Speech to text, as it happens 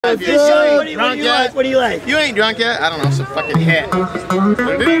What do you like? What do you like? You ain't drunk yet? I don't know, some fucking hit. Damn.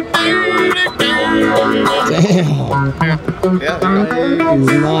 Yeah,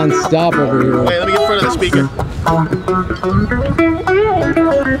 Non-stop over here. wait, let me get in front of the speaker.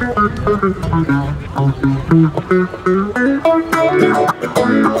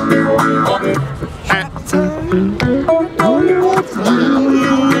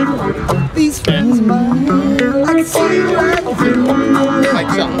 These friends of mine, I can see you right through. Like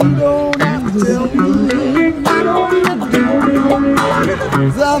something. You don't have to tell me. I don't have to do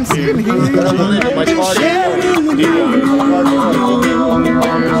it. I'm sitting here sharing with you.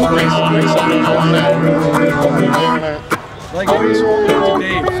 Like every song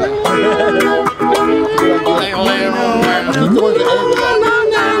today.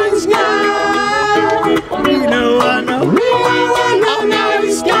 You know I know.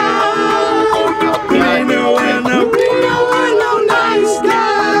 Nice guy. I know. Nice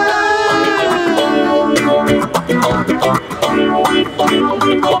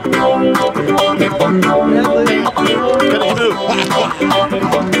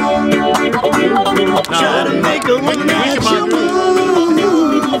Try to make a woman that you move.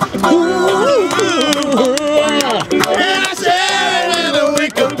 And I said in the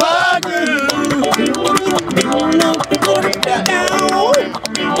Weekapaug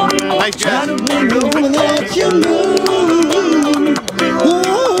Nice try job. to make a woman that you move.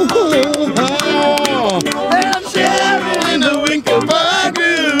 And I'm sharing in the Weekapaug.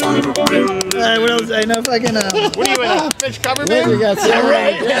 What else? I know fucking What are you in, a Phish cover What band? you got Yeah,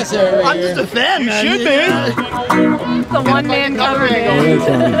 right. dress over I'm here? just a fan, man. should be. The one-man cover band.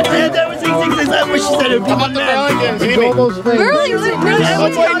 That was 666. I wish you said it would be How about one the man. Burlingtons? Jimmy? Almost famous. Burlington, really?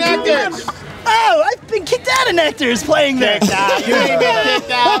 Let's play Nectars. Oh, I've been kicked out of Nectars playing there. You ain't been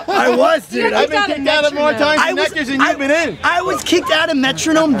kicked out. I was, dude. I've been kicked out of more times in Nectars than you've been in. I was kicked out of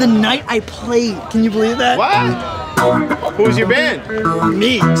Metronome the night I played. Can you believe that? What? Who's your band?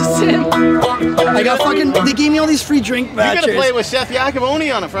 Me. Just I got fucking. They gave me all these free drink You vouchers. gotta play with Seth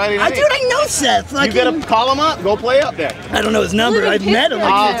Iacoboni on a Friday night. Dude, I know Seth. Like, You gotta call him up. Go play up there. I don't know his number. I've met him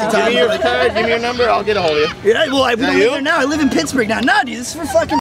like 50 Give me your times. card. Give me your number. I'll get a hold of you. Yeah, well, I live you? there now. I live in Pittsburgh now. No, dude, this is for fucking.